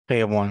Hey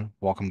everyone,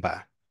 welcome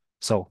back.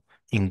 So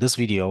in this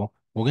video,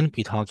 we're going to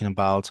be talking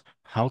about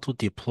how to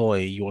deploy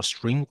your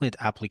Streamlit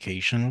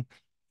application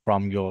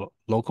from your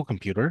local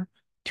computer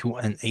to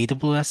an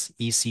AWS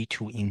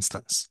EC2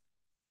 instance.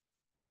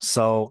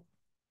 So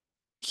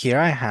here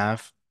I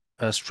have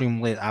a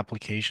Streamlit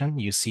application.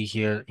 You see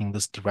here in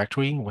this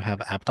directory, we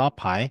have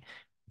app.py.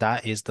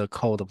 That is the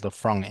code of the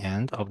front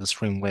end of the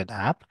Streamlit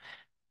app.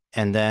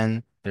 And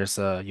then there's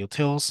a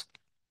utils,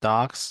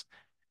 docs,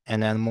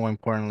 and then more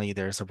importantly,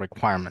 there's a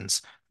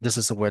requirements. This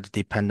is where the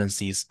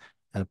dependencies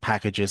and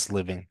packages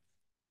live in.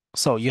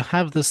 So you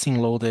have this thing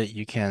loaded.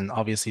 You can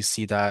obviously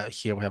see that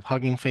here we have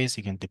Hugging Face.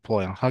 You can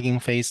deploy on Hugging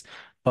Face.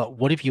 But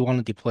what if you want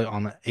to deploy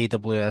on an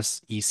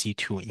AWS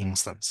EC2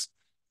 instance?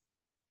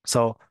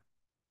 So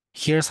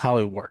here's how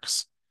it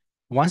works.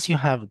 Once you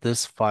have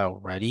this file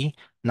ready,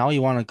 now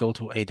you want to go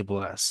to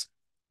AWS.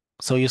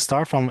 So you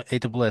start from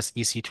AWS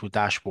EC2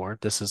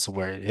 dashboard. This is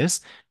where it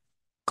is.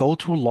 Go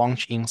to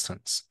Launch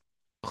Instance.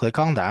 Click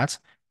on that.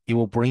 It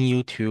will bring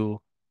you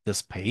to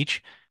this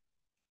page.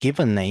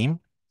 Give a name,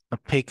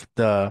 pick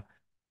the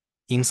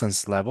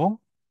instance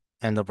level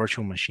and the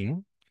virtual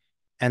machine.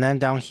 And then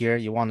down here,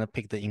 you want to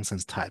pick the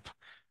instance type.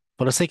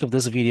 For the sake of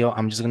this video,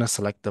 I'm just going to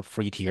select the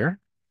free tier.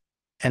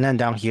 And then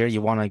down here,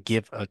 you want to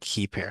give a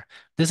key pair.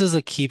 This is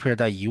a key pair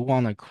that you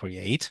want to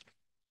create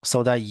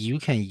so that you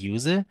can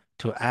use it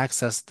to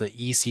access the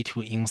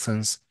EC2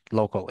 instance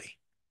locally.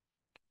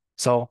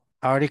 So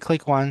I already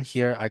click one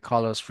here. I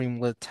call it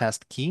Streamlit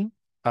test key.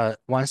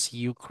 Once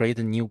you create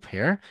a new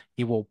pair,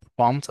 it will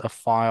prompt a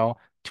file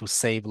to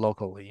save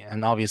locally.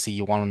 And obviously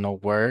you want to know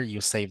where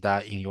you save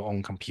that in your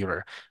own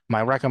computer.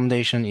 My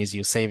recommendation is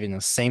you save in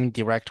the same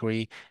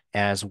directory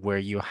as where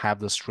you have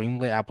the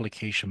Streamlit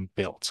application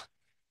built.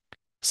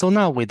 So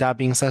now with that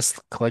being said,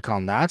 click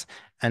on that.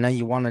 And then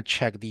you want to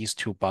check these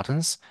two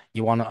buttons.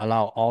 You want to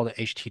allow all the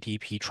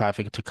HTTP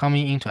traffic to come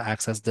in to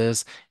access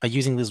this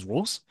using these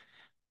rules.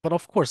 But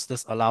of course,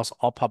 this allows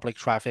all public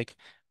traffic.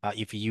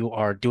 If you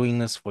are doing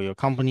this for your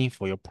company,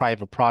 for your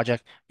private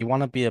project, you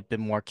want to be a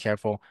bit more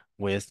careful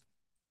with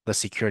the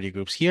security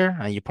groups here.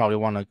 And you probably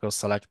want to go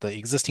select the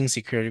existing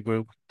security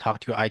group,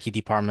 talk to your IT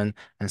department,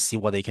 and see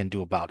what they can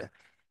do about it.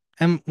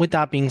 And with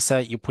that being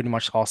said, you're pretty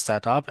much all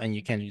set up and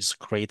you can just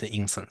create the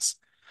instance.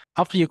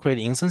 After you create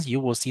the instance, you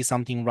will see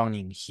something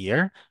running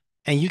here.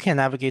 And you can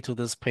navigate to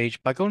this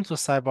page by going to the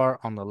sidebar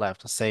on the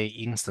left, say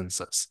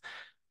instances.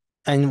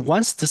 And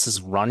once this is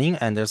running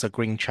and there's a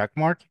green check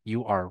mark,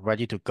 you are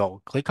ready to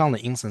go. Click on the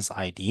instance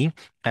ID,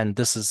 and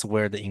this is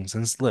where the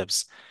instance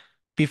lives.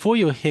 Before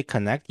you hit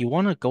connect, you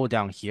want to go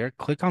down here,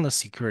 click on the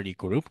security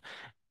group,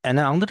 and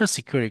then under the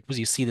security groups,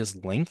 you see this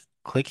link,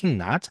 clicking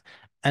that,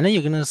 and then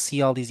you're going to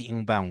see all these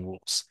inbound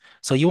rules.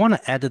 So you want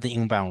to add the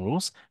inbound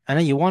rules, and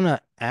then you want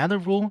to add a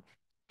rule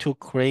to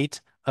create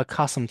a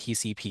custom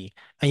TCP,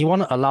 and you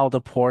want to allow the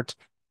port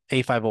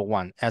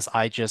A501 as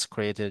I just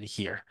created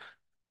here.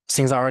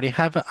 Since I already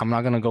have it, I'm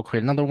not going to go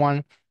create another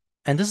one.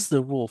 And this is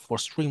the rule for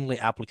Streamlit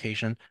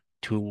application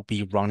to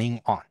be running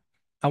on.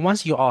 And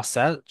once you're all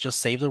set, just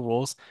save the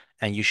rules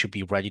and you should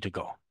be ready to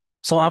go.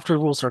 So after the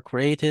rules are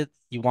created,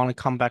 you want to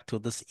come back to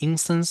this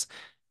instance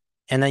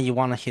and then you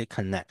want to hit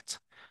connect.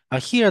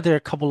 Here, there are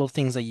a couple of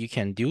things that you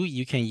can do.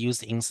 You can use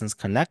the instance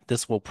connect.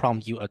 This will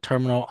prompt you a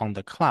terminal on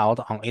the cloud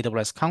on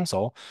AWS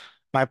console.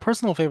 My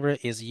personal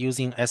favorite is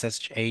using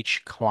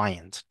SSH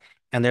client.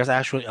 And there's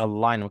actually a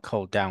line of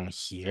code down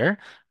here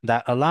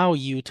that allow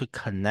you to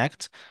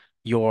connect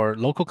your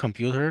local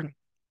computer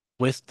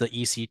with the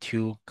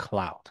EC2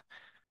 cloud.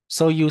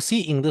 So you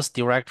see in this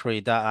directory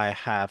that I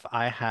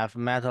have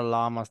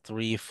MetaLlama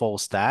 3 full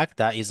stack.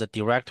 That is a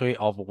directory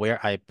of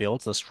where I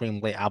built the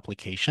Streamlit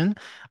application.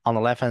 On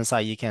the left-hand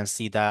side, you can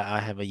see that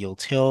I have a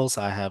utils,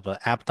 I have an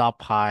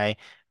app.py, I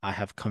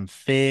have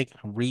config,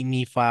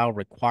 README file,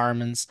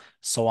 requirements,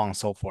 so on and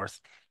so forth.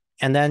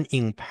 And then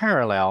in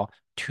parallel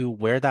to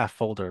where that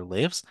folder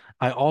lives,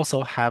 I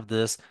also have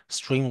this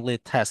Streamlit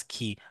test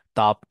key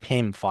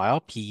 .pem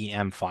file,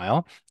 PEM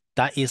file.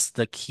 That is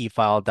the key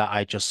file that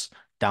I just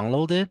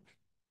downloaded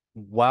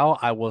while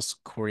I was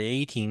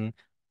creating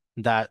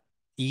that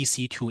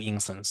EC2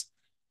 instance.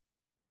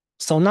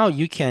 So now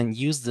you can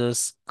use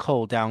this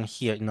code down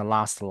here in the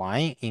last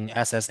line in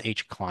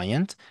SSH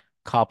client,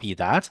 copy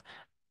that,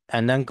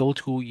 and then go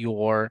to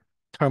your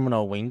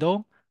terminal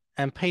window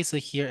and paste it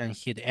here and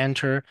hit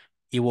enter.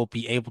 It will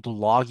be able to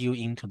log you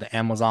into the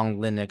Amazon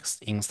Linux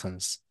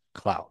instance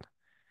cloud.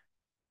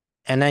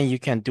 And then you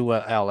can do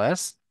a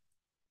ls.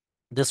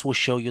 This will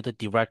show you the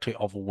directory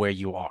of where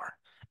you are.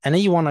 And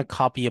then you want to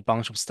copy a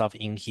bunch of stuff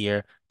in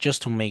here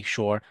just to make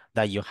sure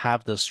that you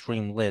have the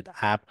Streamlit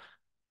app,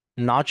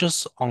 not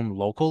just on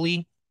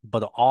locally,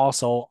 but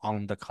also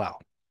on the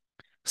cloud.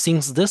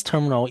 Since this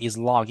terminal is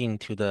logging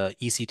to the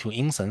EC2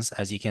 instance,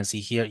 as you can see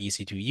here,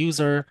 EC2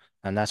 user,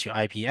 and that's your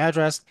IP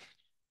address,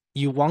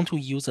 you want to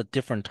use a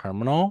different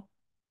terminal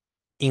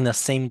in the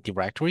same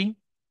directory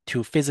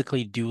to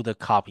physically do the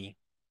copy.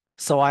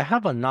 So I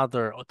have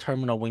another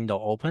terminal window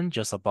open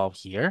just above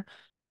here.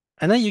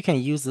 And then you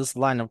can use this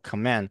line of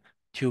command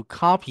to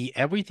copy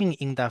everything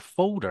in that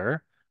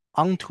folder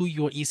onto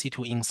your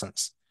EC2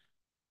 instance.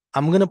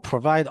 I'm going to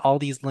provide all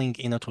these links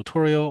in a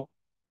tutorial.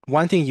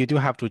 One thing you do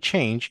have to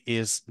change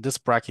is this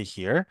bracket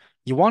here.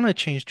 You want to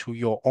change to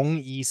your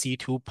own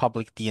EC2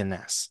 public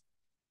DNS.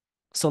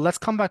 So let's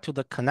come back to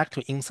the connect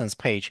to instance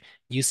page.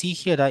 You see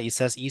here that it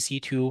says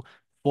EC2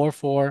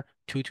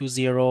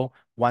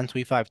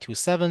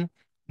 44.220.13527.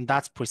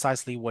 That's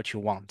precisely what you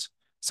want.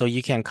 So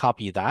you can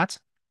copy that.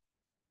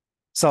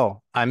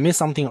 So I missed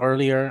something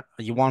earlier.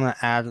 You want to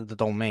add the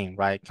domain,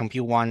 right?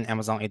 Compute One,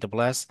 Amazon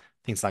AWS,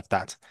 things like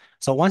that.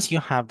 So once you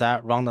have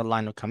that, run the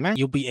line of command,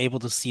 you'll be able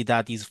to see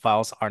that these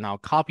files are now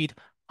copied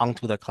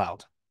onto the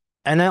cloud.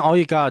 And then all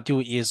you gotta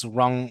do is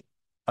run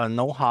a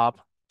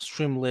no-hop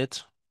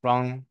Streamlit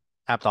run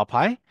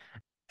app.py,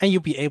 and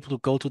you'll be able to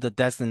go to the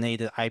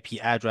designated IP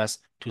address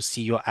to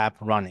see your app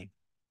running.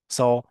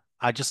 So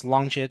I just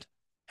launch it,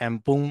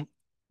 and boom,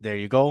 there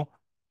you go.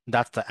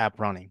 That's the app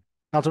running.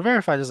 Now to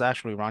verify this is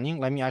actually running,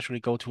 let me actually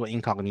go to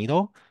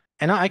incognito,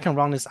 and now I can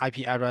run this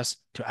IP address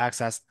to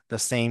access the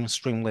same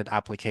Streamlit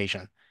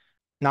application.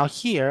 Now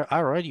here, I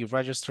already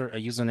registered a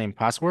username and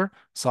password,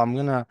 so I'm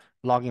gonna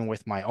log in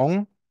with my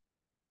own.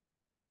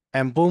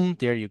 And boom,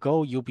 there you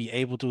go. You'll be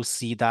able to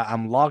see that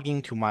I'm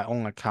logging to my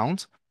own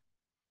account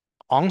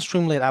on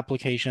Streamlit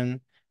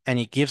application, and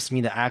it gives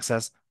me the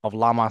access of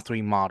Llama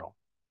 3 model.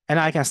 And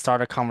I can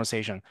start a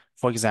conversation.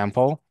 For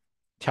example,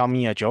 tell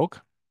me a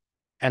joke,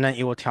 and then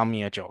it will tell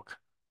me a joke.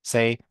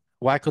 Say,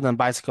 why couldn't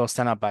bicycle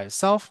stand up by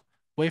itself?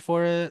 Wait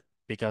for it,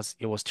 because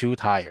it was too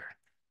tired.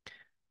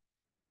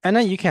 And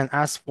then you can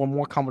ask for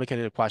more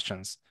complicated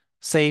questions.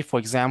 Say, for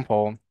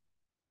example,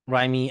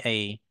 write me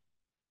a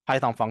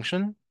Python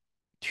function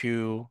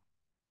to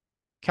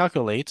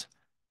calculate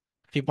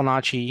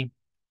Fibonacci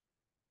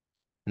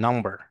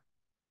number.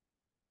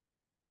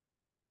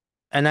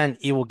 And then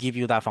it will give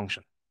you that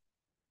function.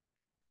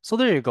 So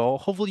there you go.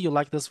 Hopefully you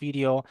like this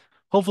video.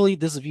 Hopefully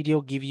this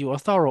video give you a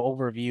thorough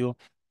overview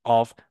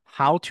of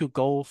how to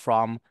go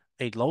from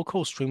a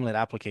local Streamlit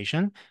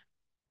application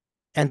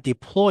and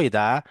deploy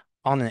that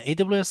on an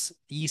AWS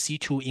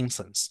EC2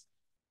 instance.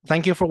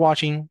 Thank you for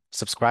watching.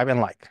 Subscribe and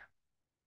like.